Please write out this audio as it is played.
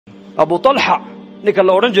أبو طلحة نكال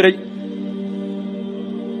أورنجري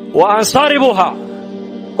وأنصار بوها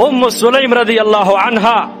أم سليم رضي الله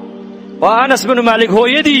عنها وأنس بن مالك هو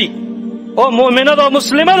يدي ومؤمنة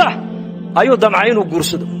ومسلمة أيو دمعين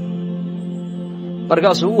وقرصد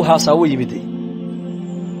مرقاسوها ساوي بدي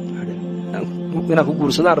أنا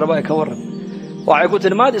قرصدان رباي كورن وعيقوت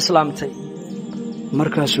الماد إسلامتي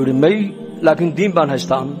مرقاسو لمي لكن دين بان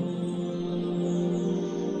هستان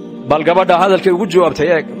بل قبضا هذا الكي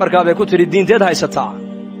وجوابتي مرقا بيكوت لي الدين تيد هاي ستاع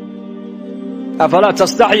أفلا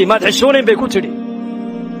تستحي ما تحشونين بيكوت لي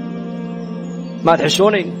ما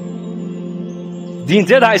تحشونين دين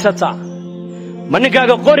تيد هاي ستاع منك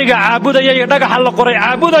قريقا عابودا يدقى حل قري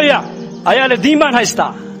عابودا أيال الدين بان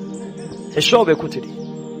هايستا حشو بيكوت لي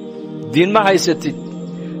دين ما هايستي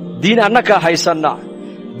دين أنك هايسنا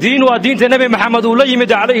دين ودين النبي محمد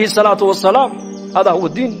وليمد عليه الصلاة والسلام هذا هو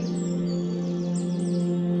الدين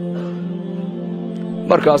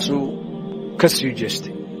مركاسو كسي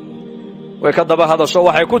جستي ويكذب هذا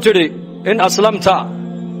الصوح يكتري إن أسلمت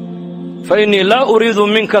فإني لا أريد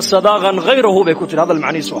منك صداقا غيره بكتر هذا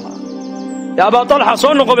المعني سوها يا أبا طلحة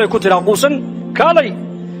صنقوا بكتر قوسا كالي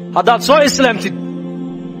هدات سو إسلامتد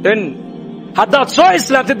إن هدات سو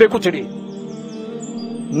إسلامتد بكتري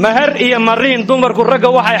مهر إيا مرين دمر كرقا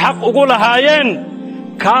وحي حق أقول هايين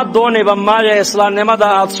كاد دوني بمايا إسلام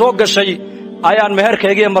نمدا أتسوق الشيء أيان مهر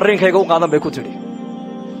كيجي مرين كيجو قادم بكتري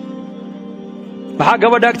maxaa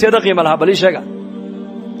gabadha agteeda qiimo lahaa bal ii sheega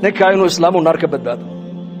ninka inuu islaamu naar ka badbaado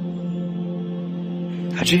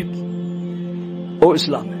ajiib oo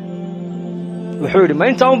islaam wuxuu yiri ma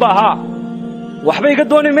inta un baa ha waxba iga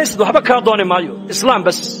dooni maysid waxba ka dooni maayo islaam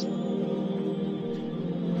bas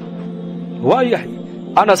waayahay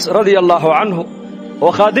Anas radiyallahu anhu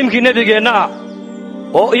oo khaadimkii nabigeena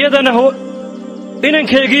oo iyadana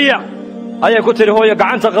inankeygiya ayaa ku tiri hooyo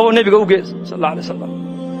gacanta qabo nabiga u gees sallallahu alayhi wasallam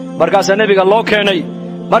markaas nabiga loo keenay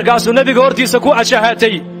markaas nabiga hortiisa ku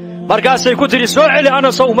ashahatay markaas ay ku tiri soo celi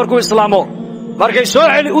Anas oo markuu islaamo markay soo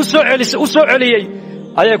celiyay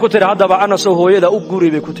ayay ku tiri hadaba Anas oo hooyada u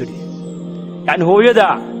guri bay ku tiri yani hooyada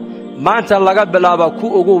maanta laga bilaabo ku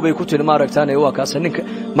ogow bay ku tiri ma aragtaanay waa kaas ninka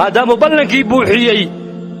maadaama ballankii buuxiyay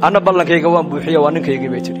ana ballankayga waan buuxiyay waa ninkayga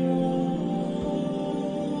bay tiri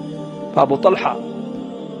Abu Talha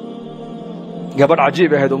gabadh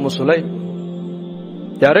cajiib ahayd Umm Sulaym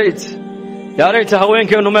يا ريت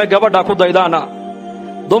هوينكeennu ma gabadha ku daydaana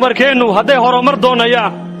dumarkeennu haday horumar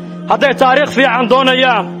doonayaan haday taariikh fiican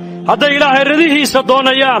doonayaan haday ilaahay radihiisa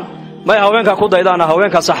doonayaan ma haweenka ku daydaana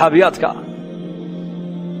haweenka saxaabiyaadka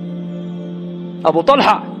Abu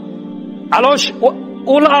Talha caloosh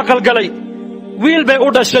uu la aqal galay wiil bay u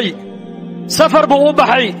dhashay safar buu u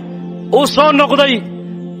baxay uu soo noqday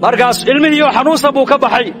markaas ilmihiyo xanuunsa buu ka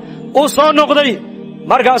baxay uu soo noqday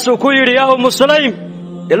markaas uu ku yiri yaa Umm Sulaym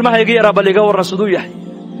ilmahayga yara baliga waran siduu yahay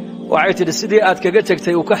waxay tiri sidii aad kaga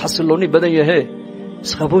tagtay uu ka xasilooni badan yahay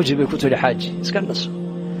isqabooji bay ku tiri xaaji iska naso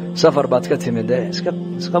safar baad ka timid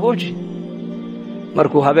isqabooji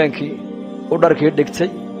markuu habeenkii u dharkii dhigtay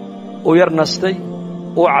u yar nastay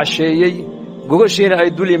u casheeyay gogashiina ay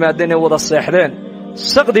dul yimaadeen wada seexdeen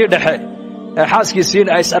saqdii dhexe ee xaaskiisiin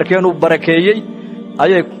ay arkeen u barakeeyay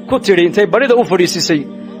ayay ku tiri intay barida u fadhiisisay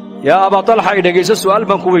yaa Aba Talha ay dhageyso su'aal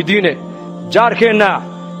baan ku weydiinay jaarkeena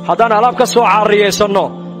haddaan alaab ka soo caariyeysano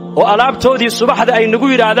oo alaabtoodii subaxda ay nagu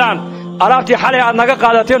yiraahdaan alaabtii xalay aad naga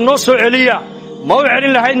qaadateen noo soo celiya ma u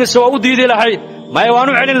celin lahayd mise waa u diidi lahayd ma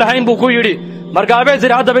waanu celin lahayn buu ku yiri markaa bay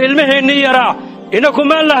tiri hadaba ilmaheennii yaraa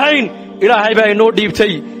inakuma lahayn ilaahay baa inoo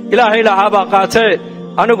dhiibtay ilaahay lahaabaa qaatee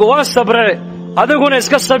anigu waa sabre adiguna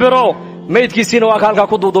iska sabiro maydkiisiina waa halkaa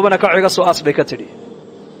ku duudubana ka ciga soo asbay ka tiri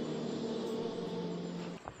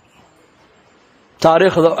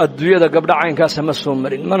taariikhda adduunyada gabdha caynkaas ma soo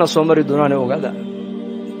marin mana soo mari doonaan ogaada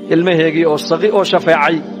ilmaheegii oo saqi oo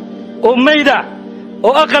shafeecay oo mayda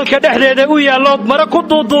oo aqalka dhexdeeda u yaalo mara ku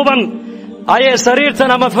duuduuban ayay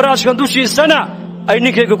sariirtan ama firaashkan dushiisana ay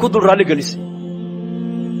ninkeyga ku dul raali gelisay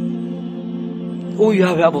oo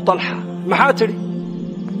yaabay Abu Talha maxaa tiri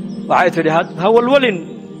waxay tiri ha walwalin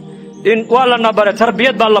in wala nabara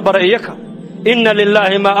tarbiyad baa la baray iyaka inna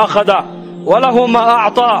lillahi ma akhada wa lahu ma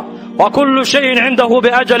a'ta وكل شيء عنده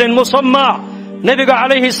بأجل مصمى نبي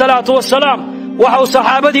عليه الصلاة والسلام وحو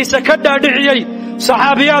صحابتي سكدا دعيي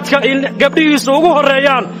صحابياتك قبلي سوقوه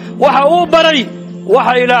الريان وحو بري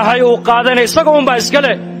وحا إلهي وقادني سقوم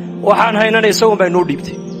باسكله وحان هيناني سوقوم بينور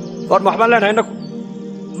ديبتي ورمحمن لنا هينكم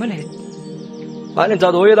ملهد قال انت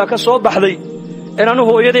هو يدا كسوب بحذي إنه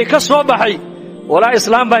هو يدي كسوب بحي ولا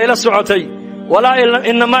إسلام با إلى السعودي ولا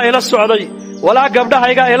إنما إلى السعودي ولا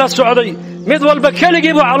قبلها إلى السعودي mid walba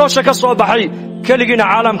keligii buu caloosha ka soo baxay keligiina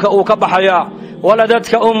caalamka uu ka baxaya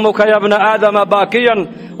ولدتك أمك يا ابن آدم باكيا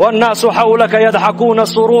والناس حولك يضحكون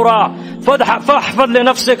سرورا فاحفظ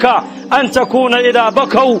لنفسك أن تكون إذا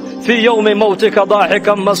بكوا في يوم موتك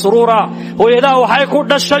ضاحكا مسرورا وإذا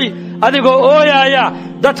وحيكون الشيء أذيقوا أويايا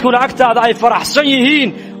دتكون أكتاد أي فرح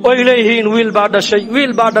سيهين وإليهين ويل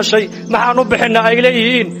بعد شيء مع نبحنا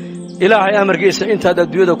إليهين إلهي أمر قيس أنت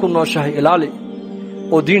الدنيا كنا شيء إلالي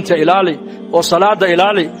ودينت إلالي وصلاة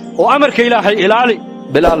إلالي وأمرك إلهي إلالي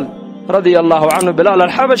بلال رضي الله عنه بلال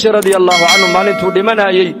الحبشي رضي الله عنه مالنتو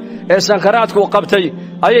دمنايي ee sankaraadku qabtay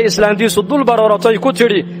ayay islaantiisu dul barooratay ku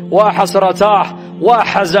tiri waa xasrataah waa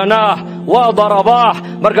xazanaah waa darabaah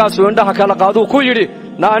markaasuu indhaha kala qaaduu ku yidhi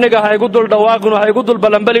na aniga ha igu dul dhawaaqinu ha igu dul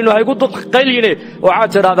balanbalinu ha igu dul qayline waxaad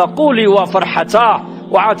tidhahdaa quulii waa farxataah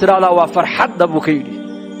waxaad tidhahdaa waa farxadda buu ka yidhi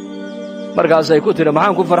markaasay ku tiri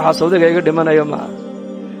maxaan ku farxa sawdiga iga dhimanayo maa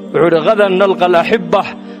wuxuu yidhi gadan nalqa alaxibbah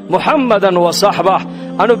محمدا وصحبه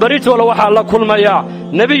أنا بريت ولا وحى لكل ميا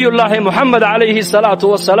نبي الله محمد عليه الصلاة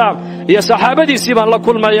والسلام يا صحابتي سيبان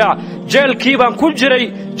لكل ميا جيل كيبان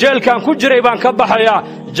كجري جيل كان كجري بان كبحيا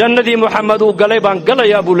جندي محمد وقليبان قل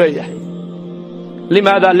يا بوليه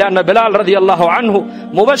لماذا؟ لأن بلال رضي الله عنه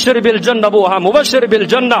مبشر بالجنة بوها مبشر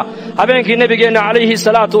بالجنة أبينك نبينا عليه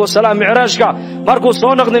الصلاة والسلام معراجك مركو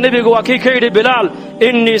صونق نبي وكي كيري بلال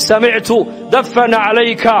إني سمعت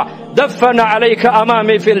دفن عليك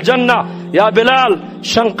أمامي في الجنة يا بلال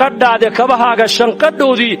شنقد هذا كبهاga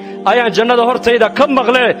شنقدودي أيان جنة هرتيدا كم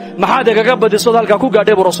مغلي محادك قبضي صدالك كو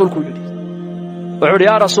قادب رسولك يدي وعود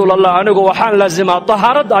يا رسول الله أنه وحان لازمة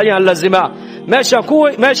طهارد أيان لازمة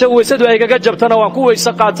ماشا ويسدو أيقا جبتنا وانكو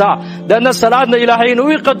يسقاتا لأن الصلاة إلهين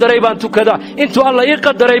ويقدر أيبان تكدا انتو الله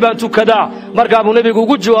يقدر أيبان تكدا مرقاب نبي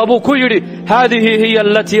قد جوابو كيري هذه هي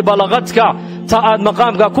التي بلغتك تاad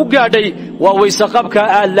maqaamka ku gaadhay waa weysaqabka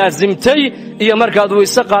aad laazimtay iyo markaad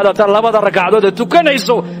weysa qaadataan labada ragcadood ee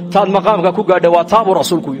tukanayso taad maqaamka ku gaadhay waa taabu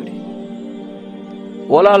rasuulku yiri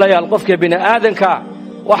walaalayaal qofka bini aadanka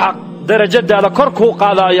waxa darajadaada kor ku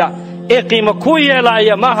qaadaya ee qiimo ku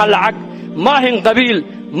yeelaya maaha lacag maahin qabiil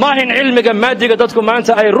maahin cilmiga maadiga dadku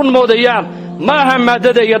maanta ay run moodayaan maaha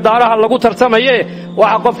maadada iyo daaraha lagu tartamaye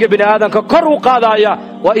waxa qofka bini aadanka kor u qaadaya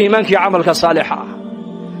waa iimaankii amalka saalixa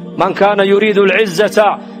من كان يريد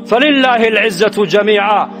العزة فلله العزة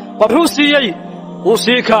جميعا وحوسيي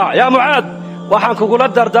أوصيك يا معاذ وحنك قول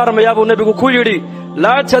الدردار يا أبو النبي كيري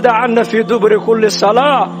لا تدعن في دبر كل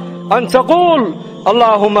صلاة أن تقول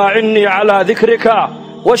اللهم أعني على ذكرك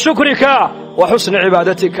وشكرك وحسن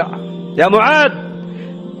عبادتك يا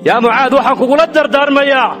معاذ وحنك قول الدردار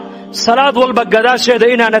يا صلاة والبقداش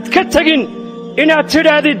إنا نتكتقين إنا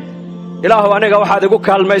ترادد إله أنك وحاد يقول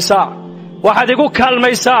كالميسا waxaad igu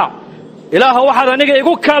kaalmaysaa ilaahu waxaad aniga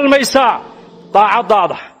igu kaalmaysaa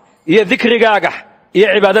daacadaada iyo dhikrigaaga iyo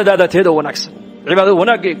cibaadadaada teeda wanaagsan cibaadada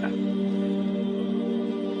wanaaggeega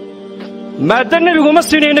maada nabigu ma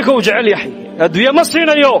siinayna ka jecel yahay adduunya ma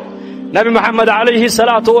siinayo nabi maxamed alayhi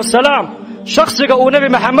salaatu wasalaam shakhsiga uu nabi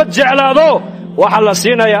maxamed jeclaado waxa la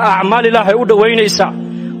siinayaa acmaal ilaahay u dhaweynaysa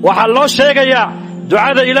waxa loo sheegayaa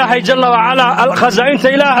ducada ilaahay jalla wa ala al khazaa'inta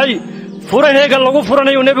ilaahay furaheega lagu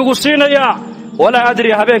furanayo nabigu siinaya wala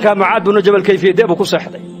adri habeenka mucaad bin jabal kayfiyadee buu ku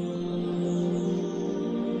saxday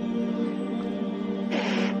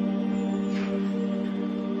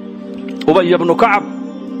ubay ibn ka'b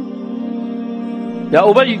ya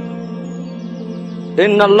ubay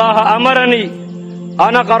inna allaha amarani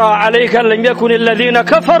an aqra alayka lam yakun alladhina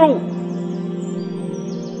kafaru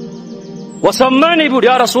wasammani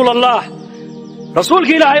ya rasul allah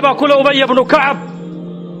rasulki ilaahi ba kula ubay ibn ka'b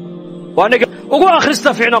وأنا أقول أخرست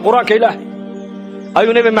فينا قرآن كإله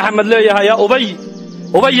أي نبي محمد ليه يا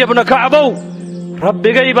أبي بن كعب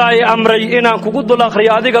ربي جيباي أمري إن كقد الآخر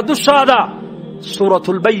هذه قد الشهادة سورة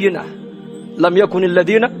البينة لم يكن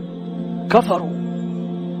الذين كفروا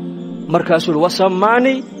مركز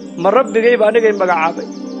وسماني من ربي جيب أنا جيب مقعابي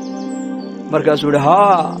مركز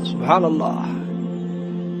ها سبحان الله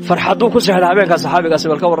فرحتوك سهل عبينك صحابي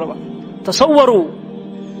قاسم الكوربا تصوروا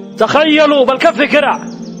تخيلوا بل كفكرة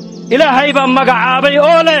إلهي بان مقعابي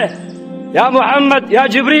أوله يا محمد يا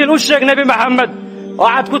جبريل أشيك نبي محمد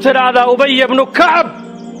وعد كتر هذا أبي بن كعب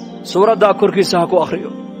سورة دا كركي ساكو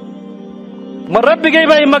أخريو من ربي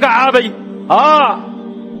جيبه مقعابي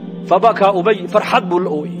فبكى أبي فرحت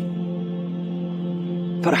بالأوي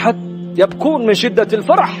فرحت يبكون من شدة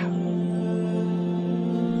الفرح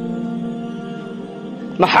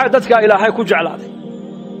محادتك إلهي كجعل هذا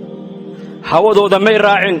هودو دمي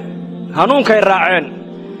راعين هنونك راعين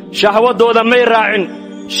shahwadooda may raacin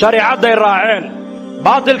shariicaday raaceen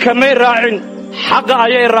baatilka may raacin xaqa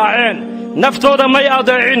ayay raaceen naftooda may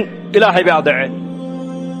adeecin ilaahay bay adeeceen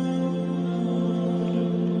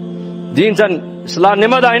diintan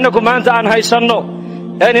islaamnimada inaku maanta aan haysanno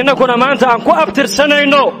een inakuna maanta aan ku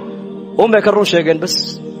abtirsanayno umbay ka run sheegeen bas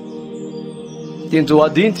diintu waa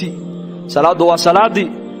diintii salaadu waa salaadii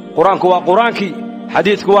quraanku waa quraankii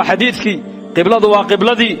xadiidku waa xadiidkii qibladu waa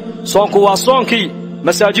qibladii soonku waa soonkii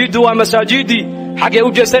masaajidu waa masaajidii xagee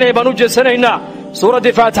u jeesanay baan u jeesanaynaa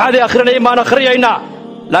suuradii faatixada akhrinay ma akhriyaynaa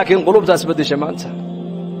laakiin qulubtaas badishay maanta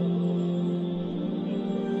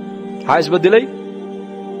hays badilay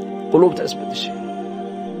qulubtaas badishay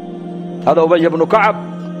هذا أبي بن كعب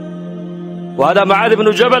وهذا معاذ بن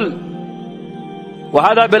جبل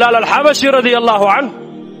وهذا بلال الحبشي رضي الله عنه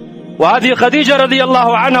وهذه خديجة رضي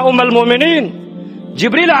الله عنها أم المؤمنين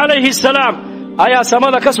جبريل عليه السلام أيا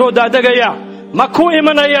سماذا كسو دادقيا مكو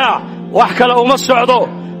إمنيا وحكلا أمسعدو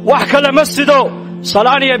وحكلا مسدو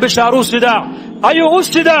صلاني بشارو سدا أيو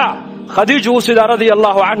أسدا خديجة أسدا رضي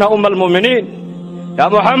الله عنها أم المؤمنين يا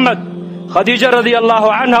محمد خديجة رضي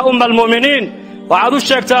الله عنها أم المؤمنين وعدو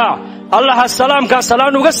الشكتا الله السلام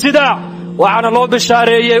كسلام وقسدا وعن الله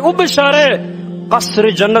بشاري وبشاري قصر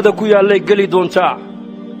جنة كويا اللي قلي دونتا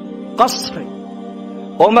قصر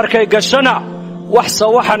ومركي قشنا وحسا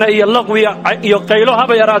وحنا إيا اللغوية يقيلوها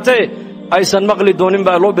بيراتي أيسا مغلي دونين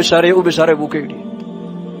با الله بشاري وبشاري بوكيدي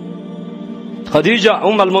خديجة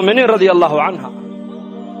أم المؤمنين رضي الله عنها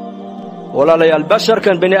ولا لي البشر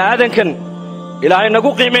كان بني آدم كان إلهي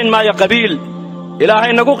نقو قيمين ما يقبيل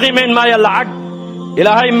إلهي نقو قيمين ما يلعق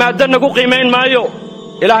إلهي مادة نقو قيمين ما يو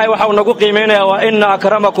إلهي وحاو نقو قيمين وإن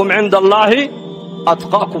أكرمكم عند الله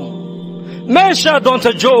أتقاكم ما شاء دونت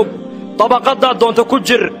الجوب طبقات دا دونت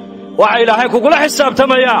كجر وحا إلهي كقول حساب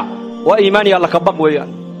تميا وإيماني الله كبق ويان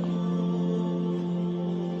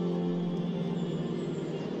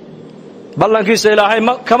بلن كيس إلهي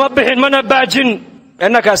كما بحين من باجن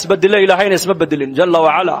إنك أسبدل إلهين اسمبدل جل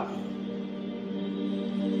وعلا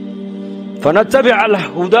فنتبع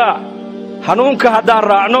الهدى حنونك هدار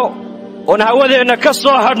رعنو ونهوذي إنك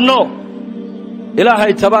الصوحرنو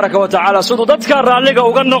إلهي تبارك وتعالى صدو دادك الراليك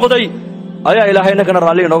وغن نقضي أيا إلهي إنك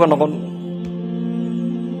الراليك وغن نقضي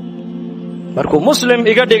مركو مسلم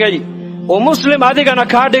إيقاديكي ومسلم هذيك أنا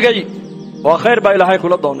كاديكي وخير با إلهي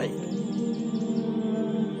كل الضوني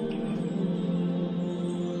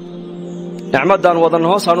نعمدان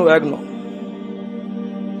وضنهو سانو اغنو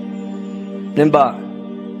نمبا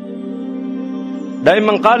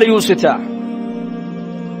دايما قال يوستا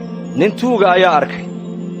ننتوغا يا اركي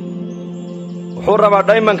وحربا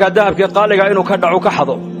دايما كدهبكي قالغا انو كدعو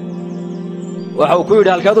كحدو waxau ku yiri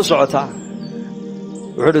halkaad u socotaa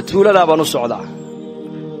wuxuu tuulada baan u socdaa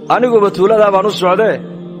aniguba tuulada baan u socday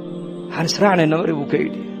han israacnayna mari buu ka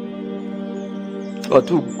yiri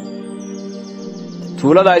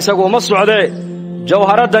tuulada isagu ma socday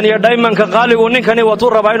jawharadan iyo diamondka qaaligu ninkani watuu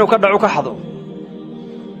rabaa inuu ka dhaco ka xado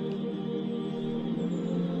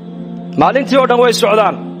maalintii oo dhan way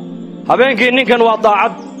socdaan habeenkii ninkan waa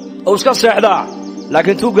daacad oo iska seexdaa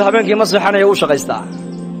laakiin tuuga habeenkii ma seexanayo uu shaqaystaa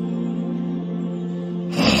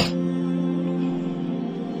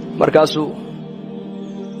markaasuu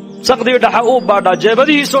saqdii dhaxa uu baadhaa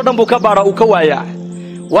jeebadihiisoo dhan buu ka baadhaa uu ka waayaa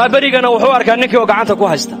waa berigana wuxuu arkaa ninkii oo gacanta ku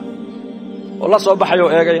haysta oo la soo baxayo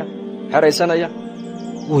eegaya xeraysanaya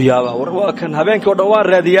wuu yaabaa war waa kan habeenkii oo dhan waan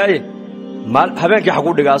raadiyaaye habeenkii xaq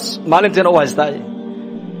u dhigaas maalintiina u haystaaye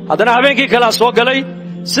haddana habeenkii kalaa soo galay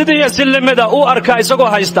sidii iyo sillimada uu arkaa isagoo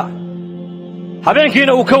haysta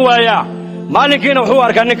habeenkiina uu ka waayaa maalinkiina wuxuu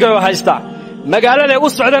arkaa ninkii oo haysta magaalada u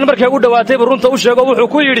socdaan markay u dhawaatay runta u sheego wuxuu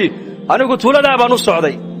ku yiri anigu tuulada baan u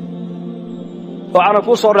socday oo aan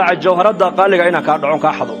ku soo raacay jawharada qaaliga inaan ka dhacon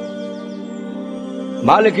ka xado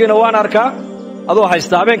maalinkiina waan arkaa adoo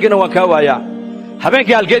haysta habeenkiina waan ka waayaa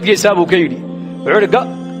habeenkii halgeedgiisa buu ka yiri wuxuu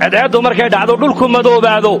cadceedu markay dhacdo dhulku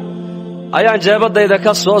madoobaado ayaan jeebadayda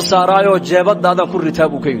ka soo saaraayo jeebadaadan ku ritaa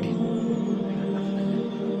buu ka yiri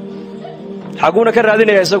xaguna ka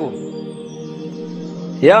raadinaya isagu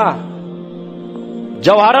yaa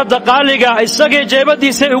jawharada qaaliga isagii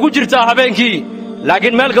jeebadiisa ugu jirtaa habeenkii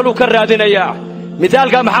laakiin meel kale uu ka raadinaya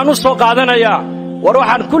midaalka maxaan u soo qaadanayaa war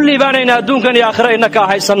waxaan kulli baanaynaa adduunkan iyo aakhira innaka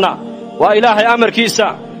haysanaa waa ilaahay amarkiisa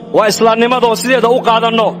waa islaamnimada oo sideeda u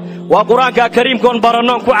qaadanno waa quraanka kariimkoon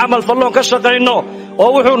baranno ku camal falloon ka shaqayno oo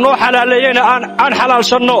wuxuu noo xalaaleeyayna aan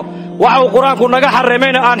xalaalshanno waxa uu quraanku naga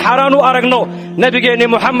xareemayna aan xaraan u aragno nabigeeni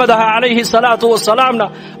muxamed alayhi salaatu wasalaamna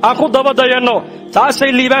aan ku dabadayanno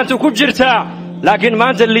taasay liibaantu ku jirtaa laakiin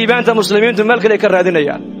maanta liibaanta muslimiintu meel kale ka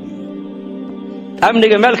raadinayaan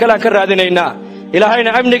amniga meel kale ka raadinaynaa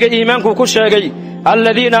إلهينا أمنك إيمانك كشاقي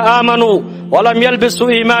الذين آمنوا ولم يلبسوا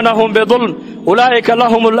إيمانهم بظلم أولئك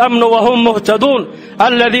لهم الأمن وهم مهتدون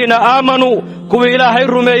الذين آمنوا كو إلهي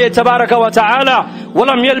الرمي تبارك وتعالى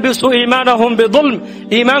ولم يلبسوا إيمانهم بظلم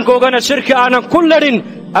إيمانك وغنى شرك أنا كلرين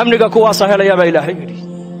أمنك كوا سهل يا إلهي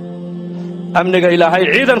أمنك إلهي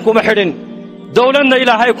عيدا كمحرين دولنا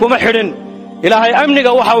إلهي كمحرين إلهي أمنك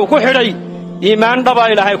وحاو كحري إيمان دبا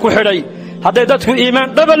إلهي كحري حديدته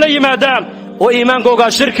إيمان دبا لي مادان وإيمانك وغا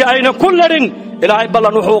شرك أين كلرين إلهي بلا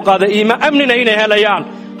نحوق هذا إيمان أمننا إنه هليان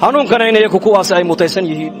هنون كان إنه يكو كوا سأي متيسن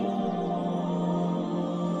يهيد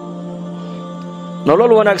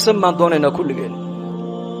نولول ونكسم من دوننا كل جين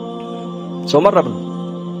سو مربنا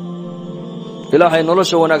إلهي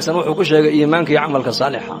نولش ونكسم وحكو شيء إيمانك يعملك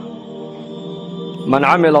صالحا من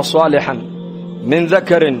عمل صالحا من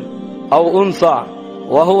ذكر أو أنثى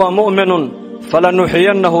وهو مؤمن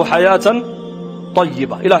فلنحيينه حياة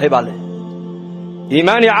طيبة إلهي بالله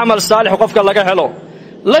إيماني عمل صالح وقفك الله هلو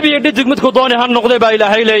لبي يددك متكو دوني هالنقضي با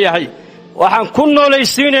إلهي ليهي وحن كنو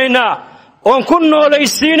ليسينينا وان كنو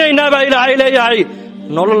ليسينينا با إلهي ليهي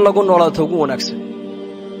نولو لغو نولا توقو ونكسن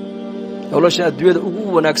نولو شاء الدوية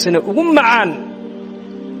أقو ونكسن أقو معان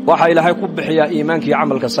وحا إلهي كبحيا إيمانك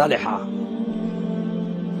عملك صالحا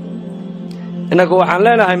إنك وحن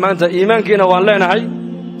لنا هاي ما أنت إيمانك نوان لنا هاي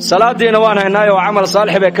صلاة دي نوان هاي نايو عمل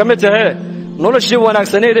صالح بكمته noloshii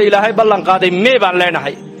wanaagsaneeda ilaahay ballan qaaday mee baan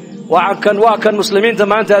leenahay waa kan muslimiinta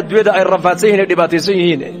maanta adduunyada ay rafaadsan yihiin dhibaataysan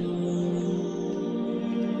yihiin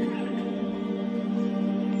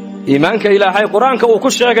iimaanka ilaahay quraanka uu ku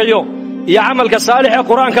sheegayo iyo amalka saalix ee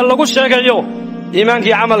quraanka lagu sheegayo iimaanka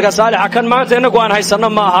iyo amalka saalix kan maanta inagu aan haysano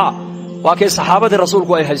ma aha waa kay saxaabada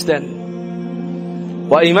rasuulku ay haysteen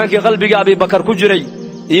waa iimaanka qalbiga Abi Bakar ku jiray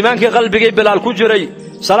iimaanka qalbiga Bilaal ku jiray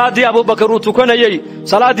salaadii Abu Bakar uu tukanayay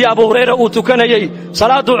salaadii Abu Hurayra uu tukanayay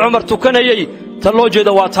salaadu Umar tukanayay taloo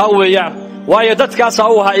jeeda waa taa weeyaan waayo dadkaas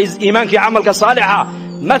oo ahaa iimaankii amalka saalixa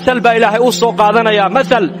مثل با إلهي أوصو قادنا يا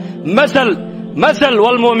مثل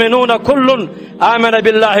والمؤمنون كل آمن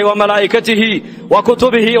بالله وملائكته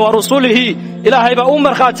وكتبه ورسله إلهي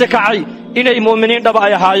بأمر خاتك عي إني مؤمنين دبا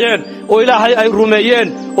أي هايين وإلهي أي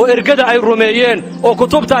رميين وإرقد أي رميين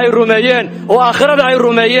وكتبت أي رميين وآخرة أي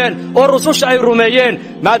رميين ورسوش أي رميين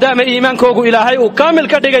ما دام إيمانك إلهي وكامل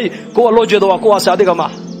كدقي كو الله جد وكو سعدك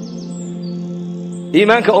معه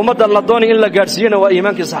إيمانك أمد الله دوني إلا قارسين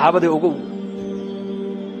وإيمانك صحابة أقوه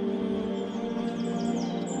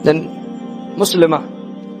dan muslima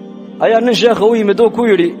ayaa nin sheekh u yimid oo ku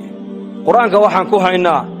yiri quraanka waxaan ku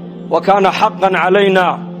haynaa wa kana haqqan alayna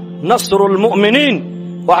nasrul mu'minin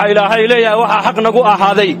waxa ilaahay leeyahay waxa xaq nagu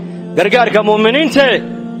ahaaday gargaarka mu'miniinta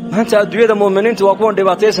maanta adduunyada mu'miniintu waa kuwan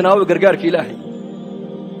dhibaataysan oo gargaarka ilaahay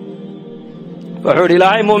wuxuu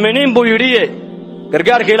ilaahay mu'miniin buu yiri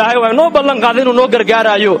gargaarka ilaahay waa noo ballan qaaday inuu noo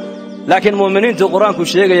gargaarayo laakiin mu'miniintu quraanku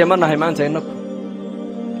sheegaya ma nahay maanta inagu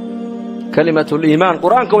كلمة الإيمان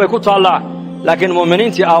قرآن كوي كتالا لكن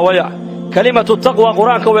مؤمنين تي آوية كلمة التقوى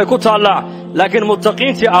قرآن كوي كتالا لكن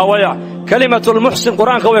متقين تي آوية كلمة المحسن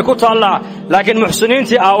قرآن كوي كتالا لكن محسنين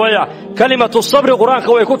تي آوية كلمة الصبر قرآن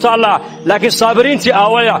كوي كتالا لكن صابرين تي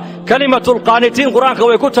آوية كلمة القانتين قرآن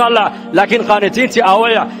كوي كتالا لكن قانتين تي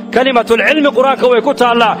آوية كلمة العلم قرآن كوي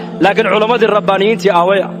كتالا لكن علماء الربانيين تي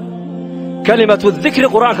آوية كلمة الذكر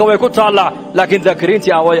قرآن كوي كتالا لكن ذاكرين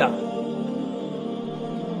تي آوية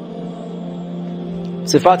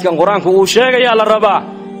صفات كان قرآنك وشيء يا للربا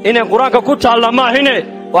إن قرآنك كنت على ما هنا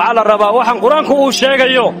وعلى الربا وحن قرآنك وشيء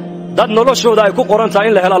يو ضد نلوشوا ذا يكون قرآن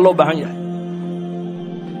تعين له الله بهنيه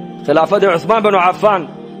خلافة عثمان بن عفان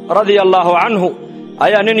رضي الله عنه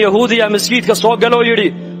أيان يهودي يا مسكيت كسوق قالوا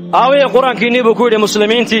يري أوي قرآن كيني بكل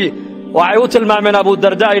مسلمين تي وعيوت الماء من أبو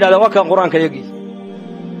الدرداء إلى ذوك قرآنك يجي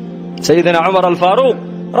سيدنا عمر الفاروق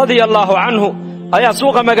رضي الله عنه أيا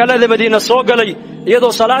سوق مقالة مدينة سوق لي يدو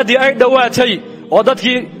صلاة دي أي دواتي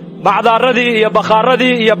ودadkii macdaaradii iyo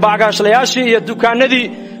bakharadii iyo baagaashlayaashii iyo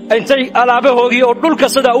dukaanadii intay alaabahoogii oo dhulka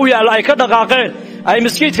sida u yaala ay ka dhaqaaqeen ay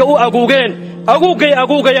miskiidka u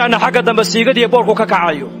aguugayaan xagga dambe siigadii boorku ka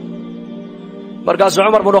kacayo markaas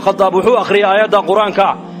Umar ibn Khattab wuxuu akhriyay aayada quraanka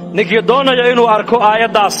ninkii doonaya inuu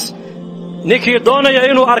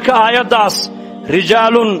arko aayadaas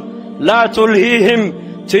rijaalun la tulhihim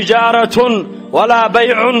tijaratun wala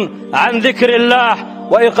bay'un an dhikrillah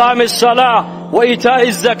وإقام الصلاة وإيتاء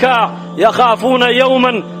الزكاة يخافون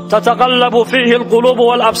يوما تتقلب فيه القلوب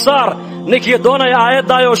والأبصار نكي دونا يا آيات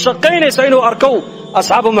دايو شقين سينو أركو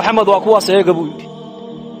أصحاب محمد وأكوا سيقبوا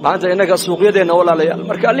ما أنت إنك السوق يدين ولا ليال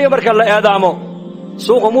مركا الله إعدامه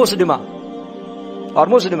سوق مسلمة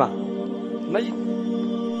مي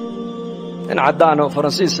إن عدانا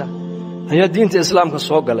وفرنسيسة هي دينة الإسلام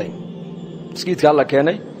كالسوق لي مسكيت قال لك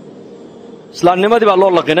هنا إسلام نمدي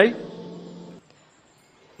بالله لقيني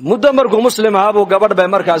مدمركم مسلم هابو قبر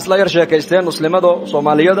بمركز إسلا يرشة كيستين مسلمة دو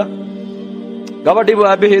صومالية دا قبر ديبو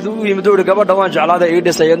أبيه دو يمدور قبر دوان جعلاده إيد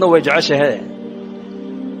سيدنا ويجعشه هي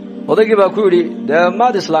وذاك باكوري ده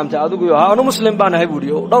ما ده إسلام تعادو كيو ها أنا مسلم بانه هي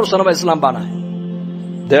بوديو دور سنة إسلام بانه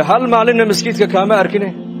ده حال مالنا مسكيت ككامة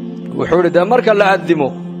أركنه وحول ده مركز لا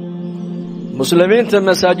أقدمه مسلمين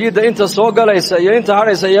تمساجد ده أنت سوق ليس يا أنت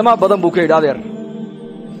هارس يا ما بدن بوكي دادير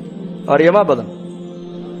أريا ما بدن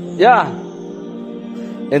يا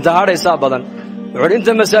أنت هارس بدن وعند أنت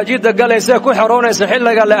مساجد ده قال ليس كل حرون يسحل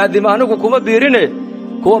قال لا أقدم أنا كوما بيرينه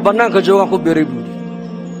كوا بنان كجوان كو بيري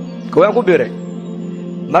كوا كو بيري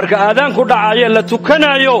marka aadaan ku dhacay la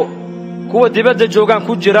tukanayo kuwa dibadda joogan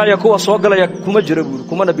ku jiraya kuwa soo galaya kuma jira buur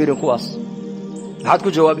kuma nabiirin kuwaas maxaad ku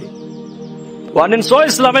jawaabi waa nin soo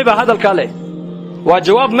islaamay ba hadalka leh waa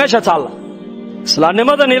jawaab meesha taala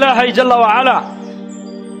islaamnimadan ilaahay jalla wa ala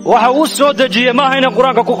waxa uu soo dajiyay ma hayna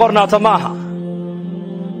quraanka ku qornaata maaha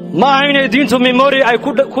ma hayna diintu memory ay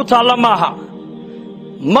ku taala maaha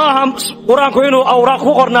quraanku inuu awraaq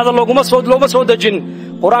ku qornaado looma soo dajin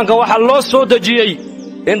quraanka waxa loo soo dajiyay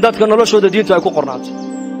in dadka noloshooda diintu ay ku qornaato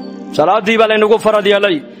salaadii baa la inagu farad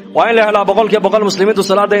yeelay waa in la helaa boqolkiiba boqol muslimiintu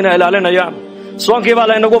salaada inay ilaalinayaan soonkii baa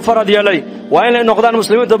la inagu farad yeelay waa in la noqdaan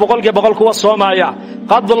muslimiintu boqolkiiba boqol kuwa soomaya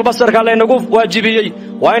qadul basarka la inagu waajibiyay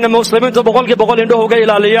waa in muslimiintu boqolkiiba boqol indhahooga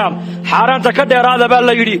ilaaliyaan xaaraanta ka dheeraada baa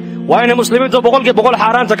la yiri waa in muslimiintu boqolkiiba boqol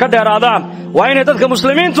xaaraanta ka dheeraadaan waa in dadka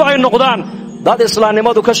muslimiintu ay noqdaan dad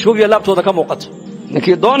islaamnimadu ka shoogiya laabtooda ka muuqato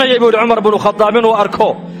ninkii doonayay buu Umar ibn Khattab inuu arko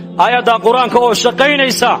آيات القرآن كأو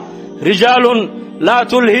شقينيسا رجال لا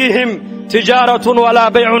تلهيهم تجارة ولا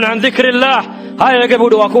بيع عن ذكر الله هاي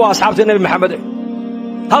يقبلوا وكوا أصحاب النبي محمد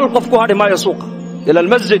هل قفكوا هذه ما يسوق إلى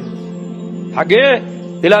المسجد حقه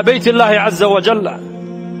إلى بيت الله عز وجل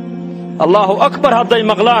الله أكبر هذا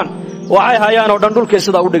مغلان وعي هيان ودندول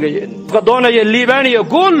كيسدا ودقين فقدونا الليباني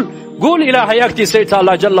قول إلهي أكتي سيت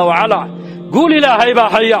الله جل وعلا قول إلهي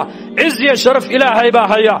باحيا عز شرف إلهي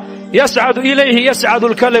باحيا يسعد إليه يسعد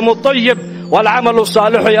الكلم الطيب والعمل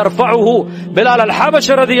الصالح يرفعه بلال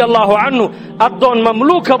الحبش رضي الله عنه أدون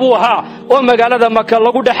مملوك أبوها ومقال هذا مكان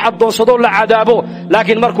لقود حدون صدور لعذابه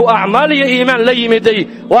لكن مركو أعمالي إيمان لي مدي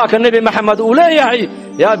وكان النبي محمد أوليه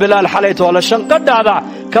يا بلال حليت ولا الشنقد هذا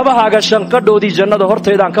كبها الشنقد ودي جنة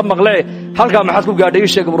هرتي دان كم مغلي هل كان محدكم قاعد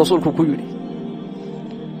يشيك برسولك كيولي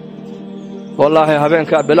والله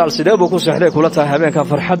هبينك بلال سيدابو كسحليك ولتها هبينك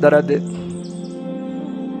فرحة ردد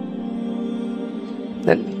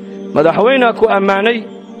madaxweyna ku amaanay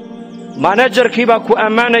managerkiiba ku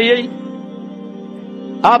amaanayay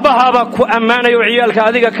aabahaba ku amaanay oo ciyaalka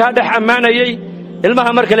adiga ka dhex amaanayay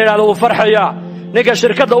ilmaha marka la yiraahdo uu farxaya ninka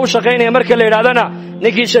shirkadda u shaqeynaya marka la yiraahdana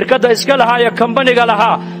ninkii shirkadda iska lahaa ee company-ga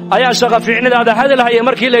lahaa ayaa shaqo fiicnidaada hadalhaya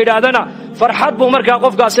markii la yiraahdana farxad buu marka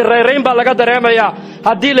qofkaasi reereyn baa laga dareemaya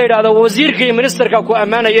hadii la yiraahdo wasiirka iyo ministerka ku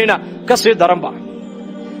amaanayayna ka sii daran ba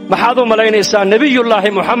maxaad u malaynaysaa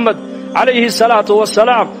nabiyullaahi muhammad عليه الصلاة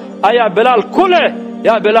والسلام أيا بلال كله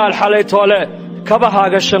يا بلال حليتوله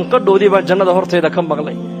كبهاga shanqadhoodii baan jannada horteeda ka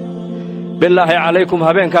maqlay billahi alaykum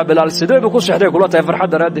habeenka bilal sidee ku saxday kula tahay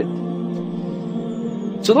farxad raadid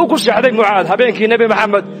sidoo ku saxday muaad habeenkii nabi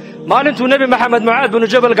maxamed maalintu nabi maxamed muaad bin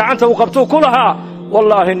jabal gacanta uu qabto kulaha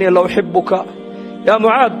wallahi inni la uhibbuka ya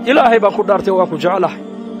muaad ilaahi baan ku dhaartay waan ku jecelahay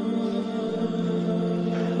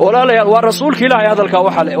walaalayaal waa rasuulka ilaahi hadalka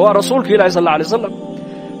waxa leh waa rasuulka ilaahi sallallahu alayhi wasallam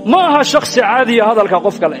ما ها شخص عادي هذا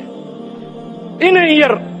الكقف كله إن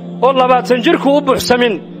ير والله باتنجرك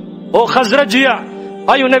وبحسمين وخزرجيا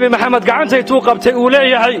أي نبي محمد قعنت يتوقف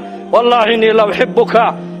تقولي هاي والله إني لو أحبك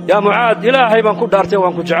يا معاذ إلهي من قدرته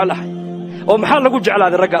وان كجعله ومحل قد جعل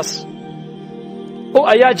هذا الرقاص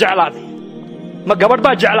وأيا جعلات ما قبل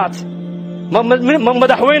با جعلات ما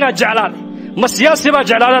مدحوينا جعلات ما سياسي با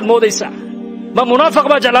جعلات مودي ساعة ما منافق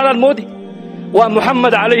با جعلات مودي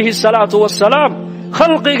ومحمد عليه الصلاة والسلام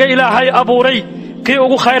خلقك إلهي أبوري كي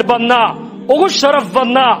أغو خير بنا أغو شرف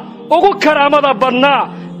بنا أغو كرامة بنا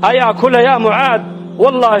أيا كل يا معاذ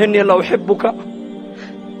والله إني لو أحبك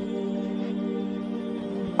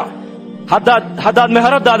هداد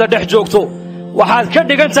مهرد هذا دح جوكتو وحاد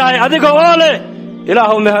كدق انت هاي أذيك والي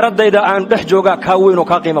إلهو مهرد إذا أن دح جوكا كاوين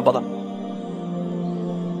وكاقيمة بدن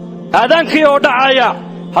هذان كي ودعايا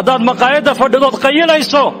هداد مقايدة فرددود قيلة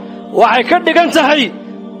يسو وحاد كدق انت هاي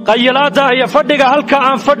قيلاتا هي فدغا halka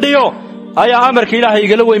aan fadhiyo ayaa amarka ilaahay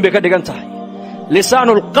igala weyn bay ka dhigan tahay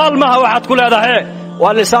lisaanul qalma waxaad ku leedahay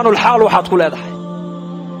waa lisaanul haal waxaad ku leedahay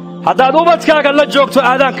hadaad ubadkaaga la joogto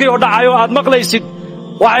aadaankii oo dhacayo aad maqlaysid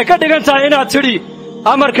waxay ka dhigan tahay inaad tiri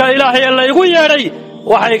amarka ilaahay la igu yeeray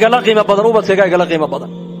waxay igala qiimo badan ubadkaaga igala qiimo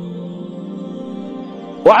badan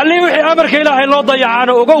وعلي وحي أمرك إلهي الله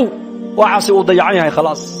ضيعانا وقو وعاسي وضيعينها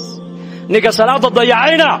خلاص نيكا صلاة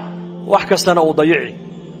ضيعينا وحكستنا وضيعي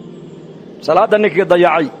صلاة نيكا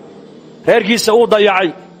ضيعي هيركيسا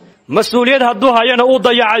وضيعي مسؤوليات هدوها ينا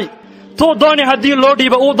وضيعي تو دوني هدي اللودي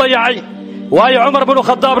بأوضيعي وهي عمر بن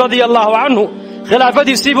الخطاب رضي الله عنه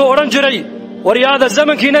خلافتي سيبو أورنجري ورياض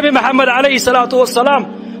الزمن كي نبي محمد عليه الصلاة والسلام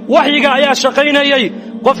وحيقا يا شقينيي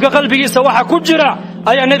قفك قلبي سواحا كجرا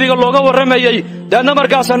أي النبي الله ورميي لأن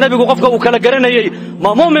مركز النبي قفك وكلا قرنيي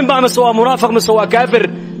ما مؤمن با مسوا منافق مسوا كافر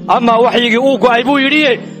أما وحيقي أوكو أيبو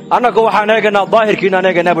يريه أنك وحانيقنا الظاهر كينا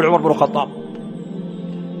نيقنا نبي عمر بن الخطاب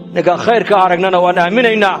نيقا خير كارقنا وانا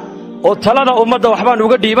أمنينا وطلنا أمد وحبان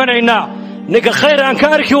وقدي بنينا نيقا خير أن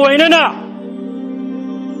كاركي ويننا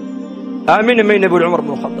آمين من نبي عمر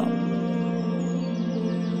بن الخطاب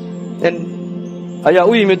إن أيا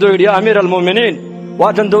أويمي دوير يا أمير المؤمنين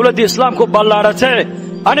واتن دولة إسلام كو بلارته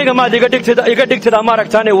أنا ما ديك دكتدا مارك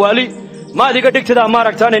تاني والي ما ديك دكتدا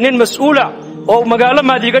مارك تاني نين مسؤولة أو مقالة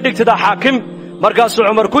ما ديك دكتدا حاكم مركز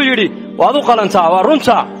عمر كويري وهذا قلنتا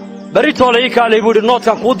ورنتا بريتو ليك على يبود النوت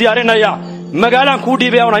كان كود يارينا يا مقالة كودي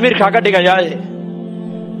بيا أمير كاقدي يا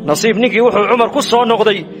نصيب نيكي وحو عمر كسر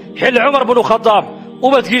نقضي حل عمر بن الخطاب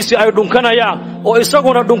ubadkiisii ay dhunkanayaan oo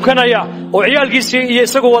isaguna dhunkanaya oo ciyaalkiisii iyo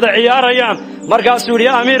isagu wada ciyaarayaan markaasuu yiri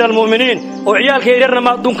amiir almuuminiin oo ciyaalkay yarna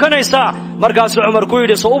ma dhunkanaysa markaasuu Umar ku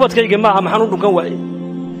yiri soo ubadkayga maaha maxaan u dhunkan waayay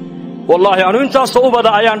wallahi aanu intaas soo ubada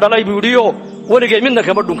ayaan dhalay buu yiri waligay midna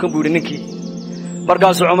kama dhunkan buu yiri ninkii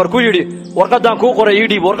markaasuu Umar ku yiri warqadan ku qoray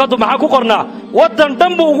yiri warqadu maxaa ku qornaa wadan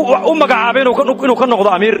dhanbu u magacaabay inuu ka noqdo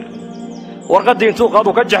amiir warqadii intuu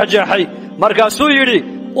qaadu ka jaxjaxay markaasuu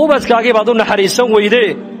yiri ubadkaagii baad u naxariisan weyde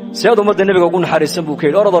سيد أمد النبي يقول حارسن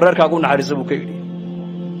بوكيل أرض الرير كأقول حارسن بوكيل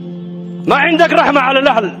ما عندك رحمة على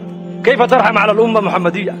الأهل كيف ترحم على الأمة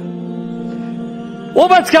المحمدية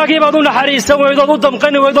وبتكاكي بعضون حارسن ويدو ضدم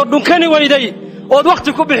قني ويدو دنكني ويدي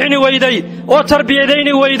ووقتك بحني ويدي وتربية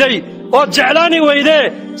ديني ويدي وجعلاني ويدي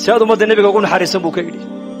سيد أمد النبي يقول حارسن بوكيل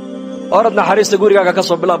أردنا حارس يقول كاكا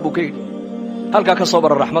كصوب بلا بوكيل هل كاكا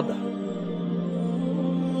صبر الرحمة ده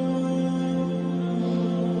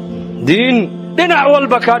دين dhinac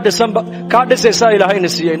walba ka dhisaysaa ilaahayna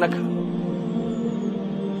siiyay naka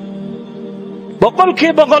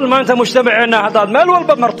boqolkii boqol maanta mujtamaceena hadaad meel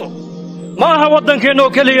walba marto ma aha wadankeena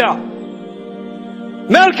oo kaliya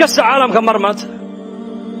meel kasta caalamka mar maanta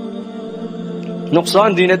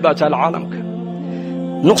nuqsaan diineed baa taal caalamka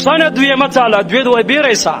nuqsaan adduunye ma taal adduunyadu way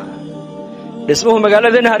biiraysaa dhismuhu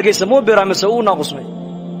magaaladeena Hargeysa muu biiraa mise uu naaqusmay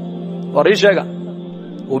warii sheega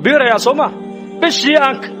uu biirayaa Soomaa bishii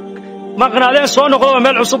aan مقنادين صون قلوب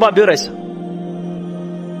مال عصبة بيريسا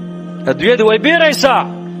الدنيا وي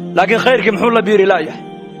بيريسا لكن خيرك محول بيري لا يح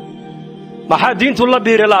ما حد دينته الله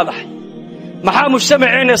بيري لا ضحي ما حد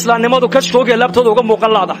مجتمعين إسلام نماذج كشفوق لابتو وقم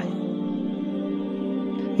مقلا ضحي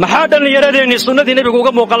ما حد اللي يردني سنة النبي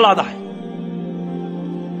وقم مقلا ضحي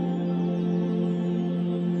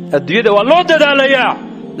الدنيا والله داليا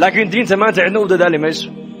لكن دين ما أنت عندنا ودالي ما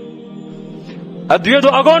يسوى الدنيا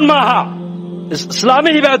أقول معها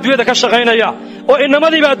إسلامي بعد دويدا كشقينيا وإنما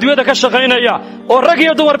ذي بعد دويدا كشقينيا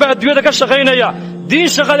والرجية دور بعد دويدا كشقينيا دين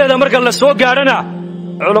شغال هذا مركز للسوق قارنا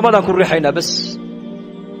علماء كل ريحنا بس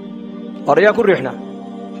أريا كل ريحنا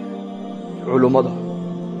علماء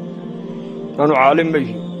كانوا عالم به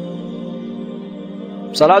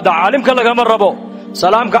صلاة عالم كلا جمر ربو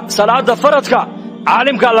صلاة فرتك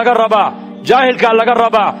عالم كلا جربا جاهل كلا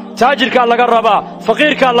جربا تاجر كلا جربا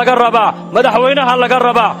فقير كلا جربا مدحوينها كلا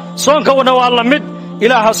جربا صونك ونوال مد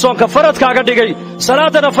إله صونك فرد كعدي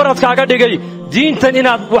صلاتنا فرد كعدي دين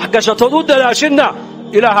تنينا وحكشة تود لاشنا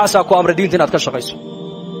إله ساكو أمر دين تنات كشقيس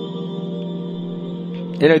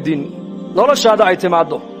إلى الدين نور الشهادة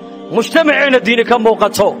اعتماده مجتمعين الدين كم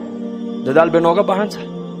موقته لذلك بنوقف بحنت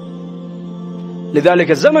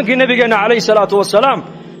لذلك الزمن كي النبي عليه الصلاة والسلام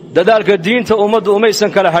لذلك الدين تأمد أميسا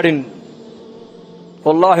كالهرين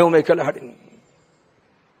والله أمي كالهرين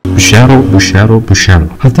bushaaro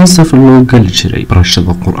haddii safar loo gali jiray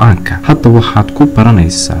barashada qur-aanka hadda waxaad ku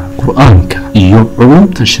baranaysaa qur-aanka iyo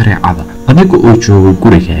culumta shareecada adiga oo jooga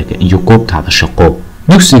gurigaaga iyo goobtaada shaqo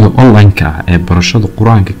dugsiga online-ka ah ee barashada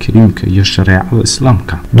qur-aanka kariimka iyo shareecada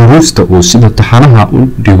islaamka duruusta uu sida taxanaha u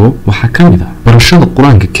dhigo waxaa ka mid ah barashada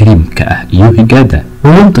qur-aanka kariimka ah iyo higaada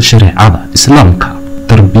culumta shareecada islaamka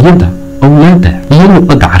tarbiyada awlaada iyo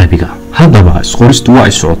luqadda carabiga haddaba isqoristu waa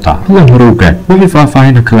ay socotaa hadan hore ogaad wixii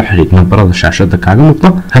faahfaahin kala xiriir nambarada shaashada kaaga muuqda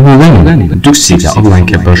hamoodaan dugsiga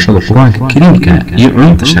online-ka barashada qur-aanka kariimka iyo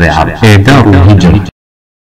culumta shareecada ee Daarul